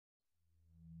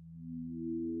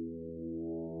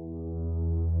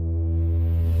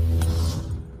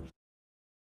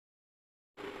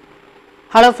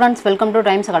Hello friends, welcome to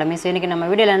Times Academy. So இன்னைக்கு நம்ம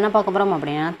வீடியோல என்ன பார்க்க போறோம்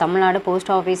அப்படினா தமிழ்நாடு போஸ்ட்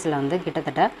ஆபீஸ்ல வந்து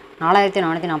கிட்டத்தட்ட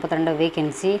 4442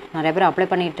 வேகன்சி நிறைய பேர் அப்ளை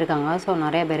பண்ணிட்டு இருக்காங்க. சோ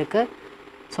நிறைய பேருக்கு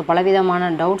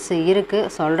பலவிதமான டவுட்ஸ் இருக்கு.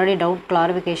 சோ ஆல்ரெடி டவுட்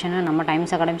கிளாரிஃபிகேஷன் நம்ம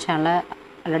டைம்ஸ் அகாடமி சேனல்ல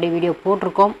ஆல்ரெடி வீடியோ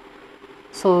போட்டுருக்கோம்.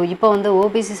 சோ இப்போ வந்து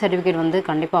OBC சர்டிபிகேட் வந்து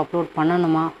கண்டிப்பா அப்லோட்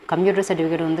பண்ணனுமா? கம்ப்யூட்டர்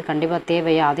சர்டிபிகேட் வந்து கண்டிப்பா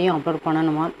தேவையா? அதையும் அப்லோட்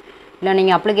பண்ணனுமா? இல்ல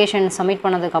நீங்க அப்ளிகேஷன் சப்மிட்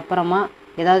பண்ணதுக்கு அப்புறமா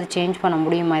ஏதாவது சேஞ்ச் பண்ண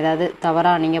முடியுமா? ஏதாவது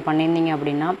தவறா நீங்க பண்ணிருந்தீங்க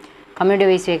அப்படினா கம்யூனிட்டி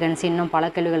வைஸ் வேகன்சி இன்னும் பல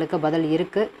கேள்விகளுக்கு பதில்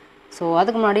இருக்கு. ஸோ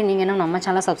அதுக்கு முன்னாடி நீங்கள் இன்னும் நம்ம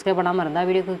சேனலை சப்ஸ்கிரைப் பண்ணாமல் இருந்தால்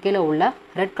வீடியோக்கு கீழே உள்ள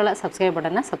ரெட் கலர் சப்ஸ்கிரைப்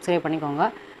பட்டனை சப்ஸ்கிரைப் பண்ணிக்கோங்க.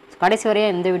 கடைசி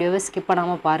வரையும் இந்த வீடியோவை ஸ்கிப்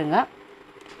பண்ணாமல் பாருங்கள்.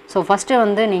 ஸோ ஃபஸ்ட்டு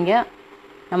வந்து நீங்கள்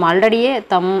நம்ம ஆல்ரெடியே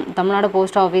தமிழ்நாடு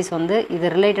போஸ்ட் ஆஃபீஸ் வந்து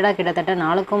இது ரிலேட்டடாக கிட்டத்தட்ட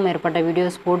 4க்கும் மேற்பட்ட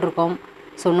வீடியோஸ் போட்டிருக்கோம்.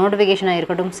 ஸோ நோட்டிஃபிகேஷனாக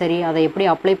இருக்கட்டும் சரி, அதை எப்படி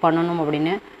அப்ளை பண்ணணும்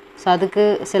அப்படின்னு. ஸோ அதுக்கு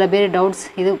சில பேர் டவுட்ஸ்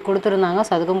இது கொடுத்துருந்தாங்க.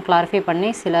 ஸோ அதுக்கும் கிளாரிஃபை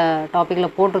பண்ணி சில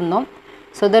டாப்பிக்கில் போட்டிருந்தோம்.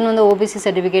 ஸோ தென் வந்து OBC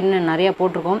சர்டிஃபிகேட்னு நிறைய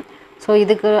போட்டிருக்கோம். ஸோ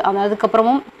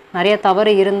அதுக்கப்புறமும் நிறைய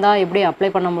தவறு இருந்தால் எப்படி அப்ளை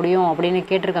பண்ண முடியும் அப்படின்னு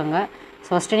கேட்டிருக்காங்க. ஸோ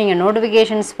ஃபஸ்ட்டு நீங்கள்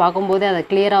நோட்டிஃபிகேஷன்ஸ் பார்க்கும்போதே அதை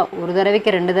கிளியராக ஒரு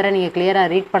தடவைக்கு 2 தடவை நீங்கள்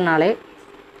கிளியராக ரீட் பண்ணாலே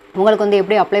உங்களுக்கு வந்து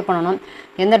எப்படி அப்ளை பண்ணணும்,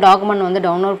 எந்த டாக்குமெண்ட் வந்து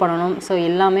டவுன்லோட் பண்ணணும், ஸோ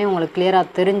எல்லாமே உங்களுக்கு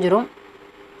கிளியராக தெரிஞ்சிடும்.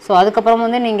 ஸோ அதுக்கப்புறம்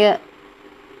வந்து நீங்கள்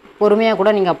பொறுமையாக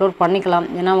கூட நீங்கள் அப்லோட் பண்ணிக்கலாம்.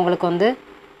 ஏன்னா உங்களுக்கு வந்து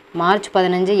மார்ச்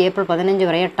 15 ஏப்ரல் 15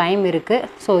 வரைய டைம் இருக்குது.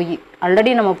 ஸோ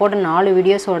ஆல்ரெடி நம்ம போட்ட 4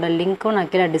 வீடியோஸோட லிங்க்கும் நான்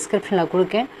கீழே டிஸ்கிரிப்ஷனில்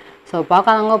கொடுக்கேன். ஸோ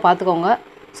பார்க்காதவங்க பார்த்துக்கோங்க.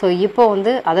 ஸோ இப்போ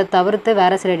வந்து அதை தவிர்த்து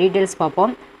வேறு சில டீட்டெயில்ஸ்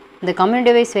பார்ப்போம். இந்த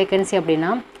கம்யூனிட்டி வைஸ் வேகன்சி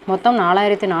அப்படின்னா மொத்தம்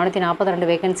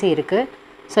 4442 வேகன்சி இருக்குது.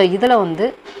 ஸோ இதில் வந்து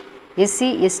SC,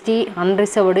 ST,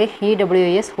 unreserved,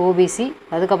 EWS, OBC,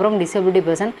 அதுக்கப்புறம் டிசபிலிட்டி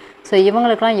பர்சன், ஸோ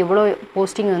இவங்களுக்கெல்லாம் எவ்வளோ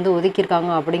போஸ்டிங் வந்து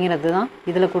ஒதுக்கியிருக்காங்க அப்படிங்கிறது தான்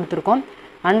இதில் கொடுத்துருக்கோம்.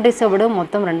 அன்ரிசர்வ்டு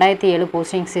மொத்தம் 2007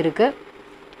 போஸ்டிங்ஸ் இருக்குது.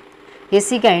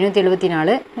 SCக்கு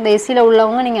 574. இந்த SCயில்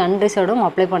உள்ளவங்க நீங்கள் அன்ரிசர்வ்டும்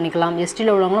அப்ளை பண்ணிக்கலாம்.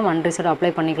 STயில் உள்ளவங்களும் அன்ரிசர்வ்டு அப்ளை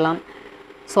பண்ணிக்கலாம்.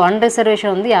 ஸோ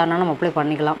அன்ரிசர்வேஷன் வந்து யாருனாலும் அப்ளை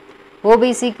பண்ணிக்கலாம்.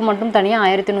 OBCக்கு மட்டும்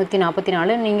தனியாக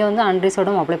 1144. நீங்கள் வந்து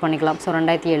அன்ரிசர்வ்டும் அப்ளை பண்ணிக்கலாம். ஸோ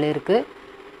 2007 இருக்குது.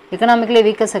 Economically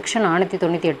weaker section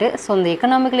 498. ஸோ இந்த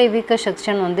எக்கனாமிக்கலி வீக்கர்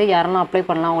செக்ஷன் வந்து யாரெல்லாம் அப்ளை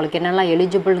பண்ணலாம், உங்களுக்கு என்னெல்லாம்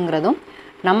எலிஜிபிள்ங்கிறதும்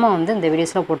நம்ம வந்து இந்த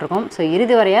வீடியோஸில் போட்டிருக்கோம். ஸோ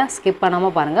இறுதி வரையாக ஸ்கிப்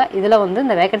பண்ணாமல் பாருங்கள். இதில் வந்து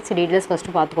இந்த வேகன்சி டீட்டெயில்ஸ்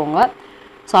ஃபஸ்ட்டு பார்த்துக்கோங்க.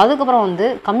 ஸோ அதுக்கப்புறம் வந்து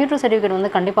கம்ப்யூட்டர் சர்டிஃபிகேட்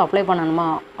வந்து கண்டிப்பாக அப்ளை பண்ணணுமா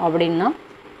அப்படின்னா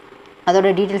அதோட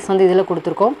டீட்டெயில்ஸ் வந்து இதில்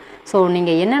கொடுத்துருக்கோம். ஸோ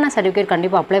நீங்கள் என்னென்ன சர்டிஃபிகேட்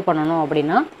கண்டிப்பாக அப்ளை பண்ணணும்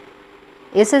அப்படின்னா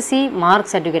SSC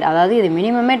மார்க் சர்டிஃபிகேட், அதாவது இது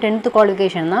மினிமமே 10th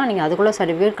குவாலிஃபிகேஷன் தான். நீங்கள் அதுக்குள்ள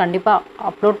சர்டிஃபிகேட் கண்டிப்பாக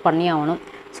அப்லோட் பண்ணி ஆகணும்.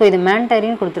 ஸோ இது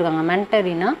மேண்டரின்னு கொடுத்துருக்காங்க.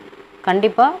 மேண்டரினா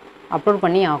கண்டிப்பாக அப்லோட்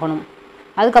பண்ணி ஆகணும்.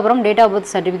 அதுக்கப்புறம் date of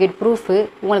birth certificate proof,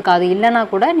 உங்களுக்கு அது இல்லைனா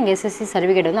கூட நீங்கள் SSC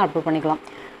சர்டிஃபிகேட் வந்து அப்லோட் பண்ணிக்கலாம்.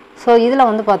 ஸோ இதில்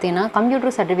வந்து பார்த்தீங்கன்னா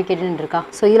கம்ப்யூட்டர் சர்டிஃபிகேட்னு இருக்கா.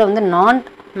 ஸோ இதில் வந்து நான்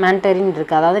மேண்டரின்னு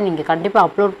இருக்குது. அதாவது நீங்கள் கண்டிப்பாக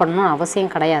அப்லோட் பண்ணணும்னு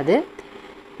அவசியம் கிடையாது.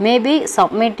 Maybe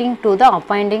submitting to the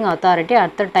appointing authority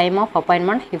at the time of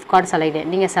appointment if got selected.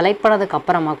 நீங்கள் செலக்ட் பண்ணதுக்கு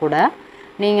அப்புறமா கூட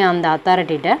நீங்கள் அந்த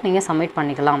அத்தாரிட்டிகிட்ட நீங்கள் சப்மிட்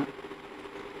பண்ணிக்கலாம்.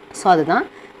 ஸோ அதுதான்.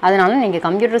 அதனால் நீங்கள்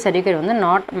கம்ப்யூட்டர் சர்டிஃபிகேட் வந்து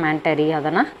நாட் மேண்டரி,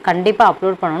 அதனால் கண்டிப்பாக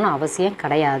அப்லோட் பண்ணணும்னு அவசியம்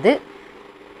கிடையாது.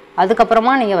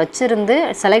 அதுக்கப்புறமா நீங்கள் வச்சுருந்து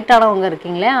செலக்ட் ஆனவங்க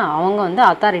இருக்கீங்களே அவங்க வந்து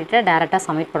அத்தாரிட்டிகிட்ட டேரெக்டாக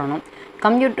சப்மிட் பண்ணணும்.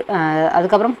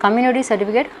 அதுக்கப்புறம் கம்யூனிட்டி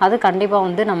சர்டிஃபிகேட் அது கண்டிப்பாக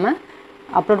வந்து நம்ம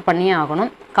அப்லோட் பண்ணியே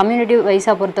ஆகணும். கம்யூனிட்டி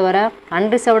வைஸாக பொறுத்தவரை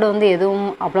அன்ரிசர்வ்டு வந்து எதுவும்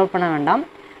அப்லோட் பண்ண வேண்டாம்.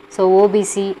 ஸோ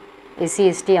OBC, SC,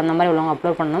 ST அந்த மாதிரி உள்ளவங்க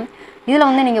அப்லோட் பண்ணணும். இதில்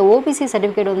வந்து நீங்கள் OBC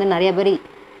சர்டிஃபிகேட் வந்து நிறைய பேர்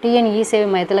TNE சேவை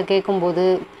மையத்தில் கேட்கும்போது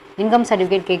இன்கம்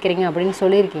சர்டிஃபிகேட் கேட்குறீங்க அப்படின்னு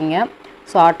சொல்லியிருக்கீங்க.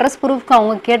 ஸோ அட்ரஸ் ப்ரூஃப்க்கு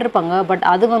அவங்க கேட்டிருப்பாங்க. பட்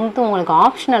அது வந்து உங்களுக்கு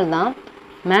ஆப்ஷனல் தான்.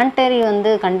 மேண்டரி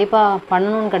வந்து கண்டிப்பாக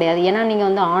பண்ணணும்னு கிடையாது. ஏன்னா நீங்கள்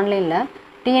வந்து ஆன்லைனில்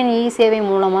TNE சேவை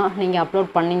மூலமாக நீங்கள் அப்லோட்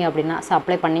பண்ணிங்க அப்படின்னா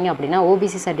அப்ளை பண்ணிங்க அப்படின்னா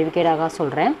OBC சர்டிஃபிகேட்டாக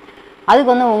சொல்கிறேன். அதுக்கு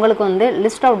வந்து உங்களுக்கு வந்து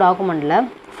லிஸ்ட் ஆஃப் டாக்குமெண்ட்டில்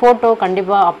ஃபோட்டோ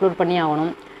கண்டிப்பாக அப்லோட் பண்ணி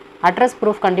ஆகணும். அட்ரஸ்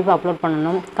ப்ரூஃப் கண்டிப்பாக அப்லோட்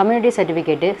பண்ணணும். Community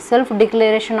certificate, self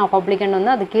declaration of applicant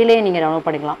வந்து அது கீழே நீங்கள் டவுன்லோட்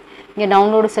பண்ணிக்கலாம். இங்கே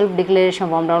download self declaration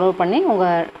form download பண்ணி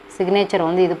உங்கள் சிக்னேச்சரை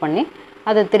வந்து இது பண்ணி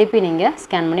அதை திருப்பி நீங்கள்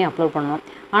ஸ்கேன் பண்ணி அப்லோட் பண்ணணும்.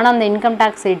 ஆனால் அந்த income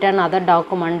tax return, other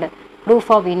document, proof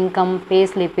of income, pay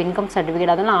slip, income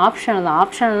certificate அதெல்லாம் ஆப்ஷனல் தான்.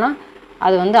 ஆப்ஷனல்னால்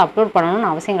அது வந்து அப்லோட் பண்ணணும்னு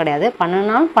அவசியம் கிடையாது.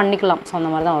 பண்ணினாலும் பண்ணிக்கலாம். ஸோ அந்த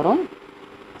மாதிரி தான் வரும்.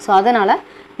 ஸோ அதனால்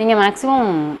நீங்கள் மேக்ஸிமம்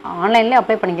ஆன்லைன்லேயே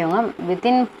அப்ளை பண்ணிக்கோங்க.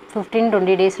 வித்தின்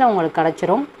 15-20 டேஸில் உங்களுக்கு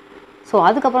கிடச்சிரும். ஸோ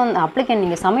அதுக்கப்புறம் அந்த அப்ளிகேஷன்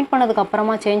நீங்கள் சப்மிட்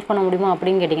பண்ணதுக்கப்புறமா சேஞ்ச் பண்ண முடியுமா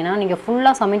அப்படின்னு கேட்டிங்கன்னா நீங்கள்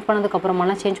ஃபுல்லாக சப்மிட்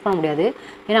பண்ணதுக்கப்புறமாலாம் சேஞ்ச் பண்ண முடியாது.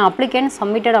 ஏன்னா application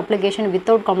submitted application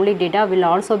without complete data will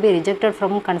also be rejected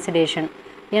from consideration.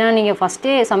 ஏன்னா நீங்கள்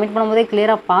ஃபஸ்ட்டே சப்மிட் பண்ணும்போதே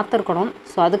கிளியராக பார்த்துருக்கணும்.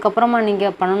 ஸோ அதுக்கப்புறமா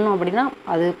நீங்கள் பண்ணணும் அப்படின்னா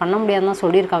அது பண்ண முடியாதுன்னு தான்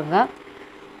சொல்லியிருக்காங்க.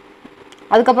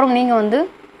 அதுக்கப்புறம் நீங்கள் வந்து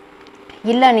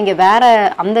இல்லை நீங்கள் வேறு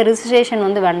அந்த ரிஜிஸ்ட்ரேஷன்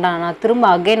வந்து வேண்டாம், நான் திரும்ப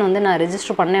அகைன் வந்து நான்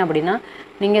ரிஜிஸ்டர் பண்ணேன் அப்படின்னா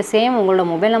நீங்கள் சேம் உங்களோட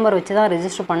மொபைல் நம்பர் வச்சு தான்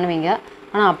ரிஜிஸ்டர் பண்ணுவீங்க.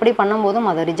 ஆனால் அப்படி பண்ணும்போதும்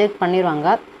அதை ரிஜெக்ட் பண்ணிடுவாங்க.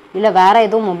 இல்லை வேறு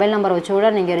எதுவும் மொபைல் நம்பர் வச்சு கூட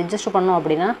நீங்கள் ரிஜிஸ்டர் பண்ணோம்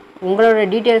அப்படின்னா உங்களோட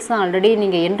டீட்டெயில்ஸ் தான் ஆல்ரெடி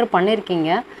நீங்கள் என்ட்ரு பண்ணியிருக்கீங்க.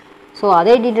 ஸோ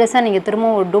அதே டீட்டெயில்ஸாக நீங்கள்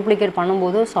திரும்பவும் ஒரு டூப்ளிகேட்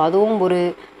பண்ணும்போது ஸோ அதுவும் ஒரு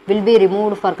will be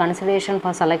removed for consideration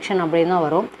for selection அப்படின்னு தான்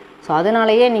வரும். ஸோ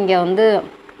அதனாலேயே நீங்கள் வந்து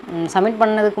சப்மிட்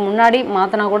பண்ணதுக்கு முன்னாடி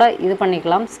மாற்றினா கூட இது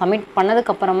பண்ணிக்கலாம். சப்மிட்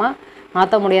பண்ணதுக்கப்புறமா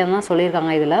மாற்ற முடியாதுன்னு தான்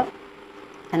சொல்லியிருக்காங்க இதில்.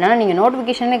 அதனால் நீங்கள்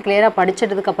நோட்டிஃபிகேஷனே கிளியராக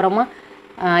படிச்சதுக்கப்புறமா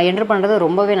என்ட்ரு பண்ணுறது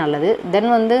ரொம்பவே நல்லது. தென்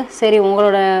வந்து சரி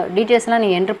உங்களோட டீட்டெயில்ஸ்லாம்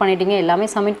நீங்கள் என்ட்ரு பண்ணிட்டீங்க, எல்லாமே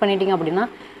சப்மிட் பண்ணிட்டீங்க அப்படின்னா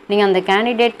நீங்கள் அந்த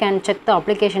candidate can check the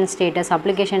application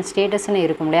ஸ்டேட்டஸ்ன்னு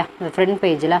இருக்கும் இல்லையா அந்த ஃப்ரண்ட்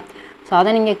பேஜில். ஸோ அதை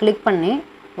நீங்கள் கிளிக் பண்ணி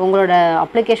உங்களோட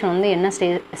அப்ளிகேஷன் வந்து என்ன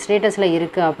ஸ்டேட்டஸில்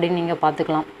இருக்குது அப்படின்னு நீங்கள்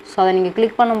பார்த்துக்கலாம். ஸோ அதை நீங்கள்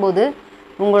கிளிக் பண்ணும்போது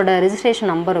உங்களோட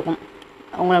ரிஜிஸ்ட்ரேஷன் நம்பர் இருக்கும்.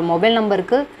 உங்களோட மொபைல்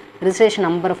நம்பருக்கு ரிஜிஸ்ட்ரேஷன்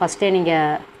நம்பர் ஃபஸ்ட்டே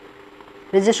நீங்கள்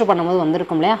ரிஜிஸ்டர் பண்ணும்போது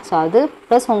வந்திருக்கும் இல்லையா. ஸோ அது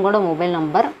ப்ளஸ் உங்களோட மொபைல்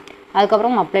நம்பர்,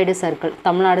 அதுக்கப்புறம் அப்ளைடு சர்க்கிள்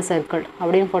தமிழ்நாடு சர்க்கிள்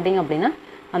அப்படின்னு போட்டிங்க அப்படின்னா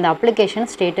அந்த அப்ளிகேஷன்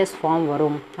ஸ்டேட்டஸ் ஃபார்ம்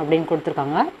வரும் அப்படின்னு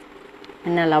கொடுத்துருக்காங்க.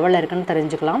 என்ன லெவலில் இருக்குன்னு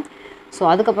தெரிஞ்சுக்கலாம். ஸோ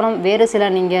அதுக்கப்புறம் வேறு சில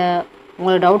நீங்கள்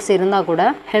உங்களுக்கு டவுட்ஸ் இருந்தால் கூட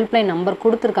ஹெல்ப்லைன் நம்பர்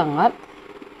கொடுத்துருக்காங்க.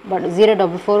 பட்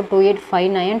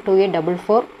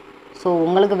 04428592844. ஸோ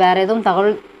உங்களுக்கு வேறு எதுவும்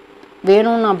தகவல்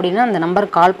வேணும்னு அப்படின்னா அந்த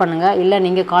நம்பருக்கு கால் பண்ணுங்கள். இல்லை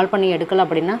நீங்கள் கால் பண்ணி எடுக்கலை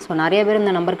அப்படின்னா ஸோ நிறைய பேர்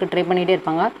இந்த நம்பருக்கு ட்ரை பண்ணிகிட்டே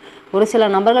இருப்பாங்க. ஒரு சில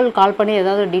நபர்கள் கால் பண்ணி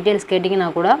ஏதாவது டீட்டெயில்ஸ் கேட்டிங்கன்னா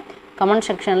கூட கமெண்ட்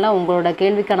செக்ஷனில் உங்களோட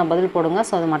கேள்விக்கான பதில் போடுங்க.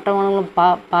 ஸோ அது மற்றவங்களும்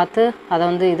பார்த்து அதை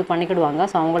வந்து இது பண்ணிக்கிடுவாங்க.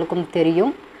 ஸோ அவங்களுக்கும்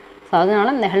தெரியும். ஸோ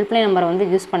அதனால் இந்த ஹெல்ப்லைன் நம்பரை வந்து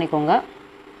யூஸ் பண்ணிக்கோங்க.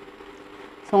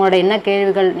 ஸோ உங்களோட என்ன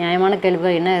கேள்விகள் நியாயமான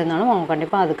கேள்விகள் என்ன இருந்தாலும் அவங்க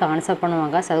கண்டிப்பாக அதுக்கு ஆன்சர்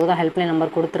பண்ணுவாங்க. ஸோ அதுக்கு தான் ஹெல்ப்லைன்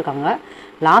நம்பர் கொடுத்துருக்காங்க.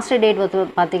 லாஸ்ட் டேட் வந்து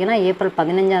பார்த்திங்கன்னா ஏப்ரல்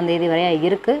 15 வரையா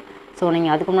இருக்குது. ஸோ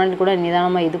நீங்கள் அதுக்கு முன்னாடி கூட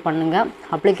நிதானமாக இது பண்ணுங்கள்.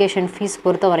 அப்ளிகேஷன் ஃபீஸ்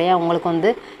பொறுத்த வரையா உங்களுக்கு வந்து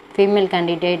female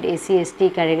candidate, SC ST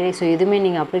candidate so எதுவுமே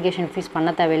நீங்கள் அப்ளிகேஷன் ஃபீஸ் பண்ண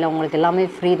தேவையில்லை. உங்களுக்கு எல்லாமே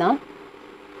ஃப்ரீ தான்.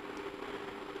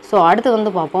 ஸோ அடுத்து வந்து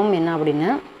பார்ப்போம் என்ன அப்படின்னு.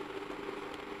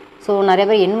 ஸோ நிறைய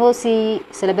பேர் என்ஓசி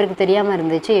சில பேருக்கு தெரியாமல்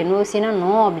இருந்துச்சு. என்ஓசினா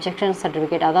நோ அப்ஜெக்ஷன்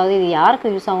சர்டிஃபிகேட். அதாவது இது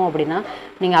யாருக்கு யூஸ் ஆகும் அப்படின்னா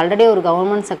நீங்கள் ஆல்ரெடி ஒரு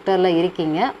கவர்மெண்ட் செக்டரில்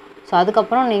இருக்கீங்க. ஸோ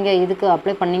அதுக்கப்புறம் நீங்கள் இதுக்கு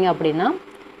அப்ளை பண்ணிங்க அப்படின்னா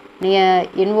நீங்கள்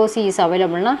என்ஓசி இஸ்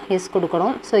அவைலபிள்னா எஸ்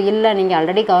கொடுக்கணும். ஸோ இல்லை நீங்கள்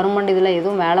ஆல்ரெடி கவர்மெண்ட் இதில்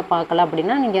எதுவும் வேலை பார்க்கல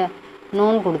அப்படின்னா நீங்கள்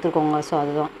நோன் கொடுத்துருக்கோங்க. ஸோ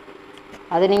அதுதான்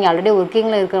அது நீங்கள் ஆல்ரெடி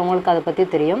ஒர்க்கிங்கில் இருக்கிறவங்களுக்கு அதை பற்றி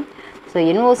தெரியும். ஸோ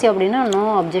என்ஓசி அப்படின்னா நோ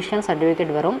அப்ஜெக்ஷன்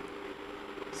சர்டிஃபிகேட் வரும்.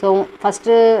 ஸோ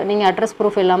ஃபஸ்ட்டு நீங்கள் அட்ரஸ்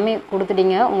ப்ரூஃப் எல்லாமே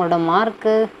கொடுத்துட்டீங்க. உங்களோட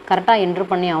மார்க்கு கரெக்டாக என்ட்ரு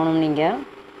பண்ணி ஆகணும். நீங்கள்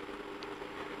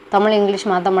தமிழ், இங்கிலீஷ்,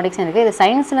 மேத்தமெட்டிக்ஸ் இருக்குது. இது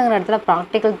சயின்ஸுங்கிற இடத்துல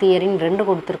ப்ராக்டிக்கல் தியரின்னு 2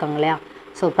 கொடுத்துருக்காங்க இல்லையா.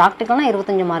 ஸோ ப்ராக்டிக்கல்னால்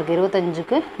 25 மார்க்,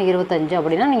 25க்கு 25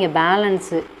 அப்படின்னா நீங்கள்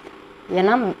பேலன்ஸு,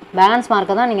 ஏன்னா பேலன்ஸ்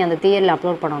மார்க்கை தான் நீங்கள் அந்த தியரியில்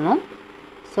அப்லோட் பண்ணணும்.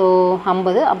 ஸோ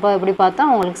 50 அப்போ இப்படி பார்த்தா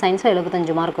உங்களுக்கு சயின்ஸில்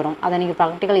 75 மார்க் வரும். அதை நீங்கள்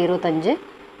ப்ராக்டிக்கல் 25,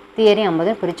 தியரி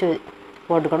 50 பிரித்து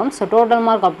போட்டுக்கணும். ஸோ டோட்டல்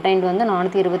மார்க் அப்டைன்ட் வந்து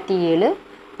 427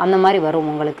 அந்த மாதிரி வரும்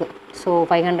உங்களுக்கு. ஸோ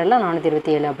 500ல்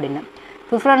 427 அப்படின்னு.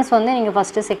 ப்ரிஃபரன்ஸ் வந்து நீங்கள்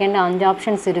ஃபஸ்ட்டு செகண்டு 5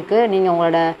 ஆப்ஷன்ஸ் இருக்குது. நீங்கள்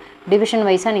உங்களோட டிவிஷன்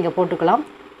வைஸாக நீங்கள் போட்டுக்கலாம்.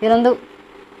 இதில் வந்து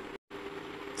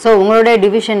ஸோ உங்களோட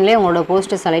டிவிஷன்லேயே உங்களோட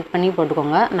போஸ்ட்டு செலக்ட் பண்ணி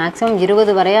போட்டுக்கோங்க. மேக்ஸிமம்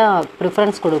 20 வரையா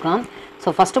ப்ரிஃபரன்ஸ் கொடுக்கலாம். ஸோ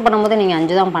ஃபஸ்ட்டு பண்ணும்போது நீங்கள்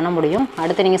 5 தான் பண்ண முடியும்.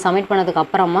 அடுத்து நீங்கள் சப்மிட் பண்ணதுக்கு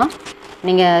அப்புறமா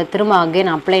நீங்கள் திரும்ப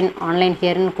அகெயின் ஆன்லைன்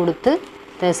ஹியர்னு கொடுத்து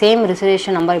சேம்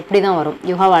ரிசர்வேஷன் நம்பர் இப்படி தான் வரும்.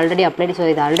 You have already applied. So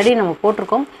இது ஆல்ரெடி நம்ம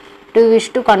போட்டிருக்கோம். டு விஷ்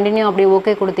டு கண்டினியூ அப்படி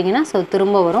ஓகே கொடுத்தீங்கன்னா ஸோ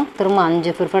திரும்ப வரும். திரும்ப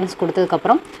 5 ப்ரிஃபரன்ஸ்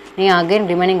கொடுத்ததுக்கப்புறம் நீங்கள் அகெயின்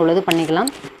ரிமைனிங் உள்ளது பண்ணிக்கலாம்.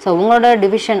 ஸோ உங்களோட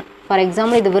டிவிஷன் ஃபார்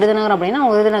எக்ஸாம்பிள் இது விருதுநகர் அப்படின்னா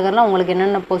விருதுநகரில் உங்களுக்கு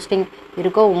என்னென்ன போஸ்டிங்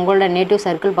இருக்கோ உங்களோட நேட்டிவ்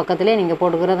சர்க்கிள் பக்கத்துலேயே நீங்கள்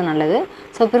போட்டுக்கிறது நல்லது.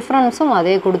 ஸோ ப்ரிஃபரன்ஸும்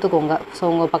அதே கொடுத்துக்கோங்க. ஸோ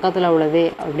உங்கள் பக்கத்தில் உள்ளது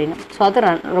அப்படின்னு. ஸோ அது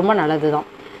ரொம்ப நல்லது தான்.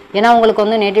 ஏன்னா உங்களுக்கு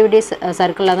வந்து நேட்டிவிட்டி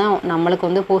சர்க்கிளில் தான் நம்மளுக்கு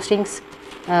வந்து போஸ்டிங்ஸ்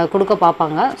கொடுக்க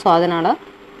பார்ப்பாங்க. ஸோ அதனால்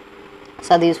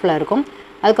அது யூஸ்ஃபுல்லாக இருக்கும்.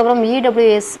 அதுக்கப்புறம்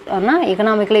இடபிள்யூஎஸ்னா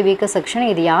எக்கனாமிக்கலி வீக்கர் செக்ஷன்.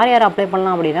 இது யார் அப்ளை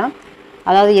பண்ணலாம் அப்படின்னா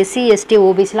அதாவது எஸ்சி எஸ்டி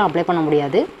ஓபிசிலாம் அப்ளை பண்ண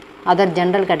முடியாது. அதர்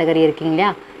ஜென்ரல் கேட்டகரி இருக்கீங்க இல்லையா.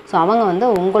 ஸோ அவங்க வந்து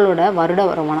உங்களோட வருட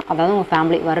வருமானம் அதாவது உங்கள்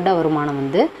ஃபேமிலி வருட வருமானம்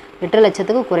வந்து 8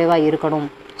 லட்சத்துக்கு குறைவாக இருக்கணும்.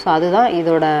 ஸோ அதுதான்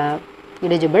இதோட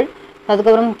எலிஜிபிள்.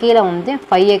 அதுக்கப்புறம் கீழே வந்து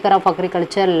 5 acre of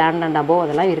agriculture land and above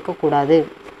அதெல்லாம் இருக்கக்கூடாது.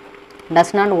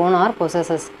 Does not own R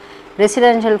possesses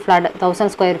residential flat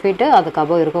 1000 square feet அதுக்கு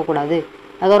அபோவ் இருக்கக்கூடாது.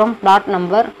 அதுக்கப்புறம் plot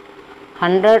number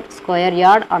 100 square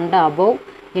yard and above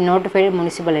in notified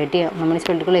municipality அந்த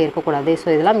முனிசிபாலிட்டிக்குள்ளே இருக்கக்கூடாது. ஸோ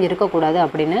இதெல்லாம் இருக்கக்கூடாது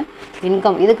அப்படின்னு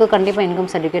இதுக்கு கண்டிப்பாக இன்கம்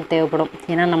சர்டிஃபிகேட் தேவைப்படும்.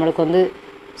 ஏன்னா நம்மளுக்கு வந்து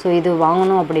ஸோ இது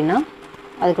வாங்கணும் அப்படின்னா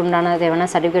அதுக்கு உண்டான தேவையான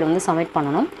சர்டிஃபிகேட் வந்து சப்மிட்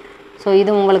பண்ணணும். ஸோ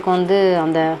இது உங்களுக்கு வந்து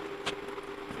அந்த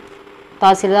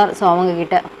தாசில்தார் ஸோ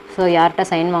அவங்கக்கிட்ட ஸோ யார்கிட்ட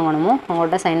சைன் வாங்கணுமோ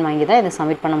அவங்கள்ட்ட சைன் வாங்கி தான் இதை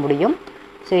சப்மிட் பண்ண முடியும்.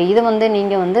 ஸோ இது வந்து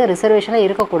நீங்கள் வந்து ரிசர்வேஷனில்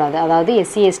இருக்கக்கூடாது. அதாவது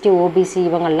எஸ்சி எஸ்டி ஓபிசி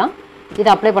இவங்கெல்லாம் இது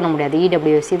அப்ளை பண்ண முடியாது.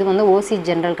 இடபிள்யூஎஸ் இது வந்து ஓசி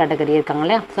ஜென்ரல் கேட்டகரி இருக்காங்க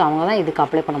இல்லையா. ஸோ அவங்க தான் இதுக்கு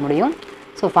அப்ளை பண்ண முடியும்.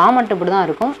 ஸோ ஃபார்மட் இப்படி தான்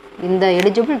இருக்கும். இந்த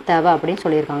எலிஜிபிள் தேவை அப்படின்னு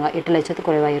சொல்லியிருக்காங்க 8 லட்சத்துக்கு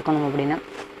குறைவாக இருக்கணும் அப்படின்னு.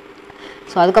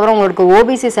 ஸோ அதுக்கப்புறம் உங்களுக்கு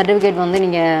ஓபிசி சர்டிஃபிகேட் வந்து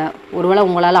நீங்கள் ஒருவேளை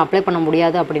உங்களால் அப்ளை பண்ண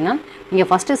முடியாது அப்படின்னா நீங்கள்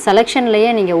ஃபஸ்ட்டு செலெக்ஷன்லேயே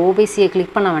நீங்கள் ஓபிசியை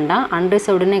கிளிக் பண்ண வேண்டாம்,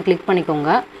 அன்ரிசர்வ்டுன்னு கிளிக்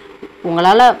பண்ணிக்கோங்க.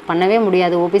 உங்களால் பண்ணவே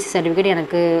முடியாது ஓபிசி சர்டிஃபிகேட்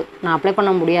எனக்கு நான் அப்ளை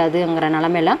பண்ண முடியாதுங்கிற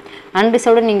நிலமையில்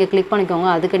அன்ரிசர்வ்டு நீங்கள் கிளிக் பண்ணிக்கோங்க.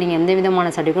 அதுக்கு நீங்கள் எந்த விதமான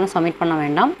சர்டிஃபிகேட்டும் சப்மிட் பண்ண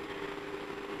வேண்டாம்.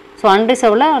 ஸோ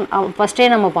அன்ரிசர்வ்டில் ஃபஸ்ட்டே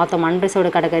நம்ம பார்த்தோம்,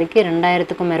 அன்ரிசர்வ்டு கேட்டகரிக்கு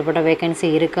 2000க்கும் மேற்பட்ட வேகன்சி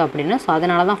இருக்குது அப்படின்னு. ஸோ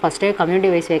அதனால தான் ஃபஸ்ட்டே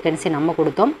கம்யூனிட்டி வைஸ் வேகன்சி நம்ம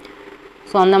கொடுத்தோம்.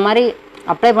 ஸோ அந்த மாதிரி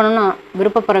அப்ளை பண்ணணும்னு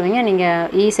விருப்பப்படுறவங்க நீங்கள்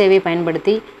இ-சேவை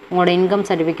பயன்படுத்தி உங்களோட இன்கம்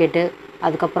சர்டிஃபிகேட்டு,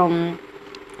 அதுக்கப்புறம்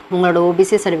உங்களோட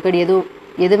ஓபிசி சர்டிஃபிகேட்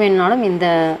எது வேணுனாலும் இந்த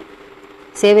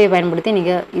சேவையை பயன்படுத்தி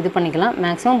நீங்கள் இது பண்ணிக்கலாம்.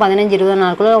 மேக்ஸிமம் 15-20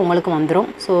 நாளுக்குள்ளே உங்களுக்கு வந்துடும்.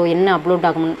 ஸோ என்ன அப்லோட்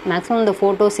டாக்குமெண்ட், மேக்ஸிமம் இந்த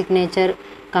photo, signature,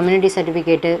 community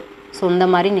certificate, so இந்த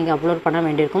மாதிரி நீங்கள் அப்லோட் பண்ண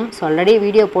வேண்டியிருக்கும். ஸோ ஆல்ரெடி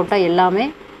வீடியோ போட்டால் எல்லாமே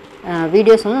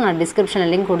வீடியோஸ் வந்து நான்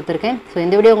டிஸ்கிரிப்ஷனில் லிங்க் கொடுத்துருக்கேன். ஸோ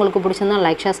இந்த வீடியோ உங்களுக்கு பிடிச்சிருந்தா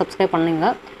லைக், ஷேர், சப்ஸ்கிரைப்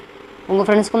பண்ணுங்கள். உங்கள்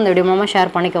ஃப்ரெண்ட்ஸ்க்கும் இந்த வீடியோ மூலமாக ஷேர்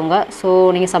பண்ணிக்கோங்க. ஸோ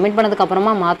நீங்கள் சப்மிட்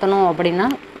பண்ணதுக்கப்புறமா மாற்றணும் அப்படின்னா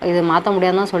இது மாற்ற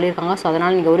முடியாதுன்னு தான் சொல்லியிருக்காங்க. ஸோ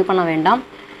அதனால் நீங்கள் ஒரி பண்ண வேண்டாம்.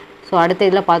 ஸோ அடுத்த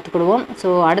இதில் பார்த்துக்கிடுவோம். ஸோ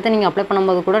அடுத்து நீங்கள் அப்ளை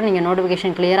பண்ணும்போது கூட நீங்கள்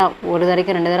நோட்டிஃபிகேஷன் கிளியராக ஒரு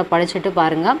தடவைக்கு 2 தடவை படிச்சுட்டு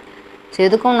பாருங்கள். ஸோ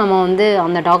எதுக்கும் நம்ம வந்து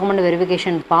அந்த டாக்குமெண்ட்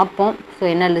வெரிஃபிகேஷன் பார்ப்போம். ஸோ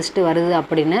என்ன லிஸ்ட்டு வருது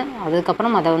அப்படின்னு,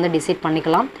 அதுக்கப்புறம் அதை வந்து டிசைட்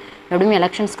பண்ணிக்கலாம். எப்படியுமே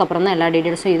எலெக்ஷன்ஸ்க்கு அப்புறம் தான் எல்லா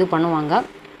டீட்டெயில்ஸும் இது பண்ணுவாங்க.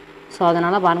 ஸோ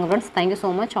அதனால் பாருங்கள் friends, thank you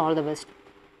so much, all the best.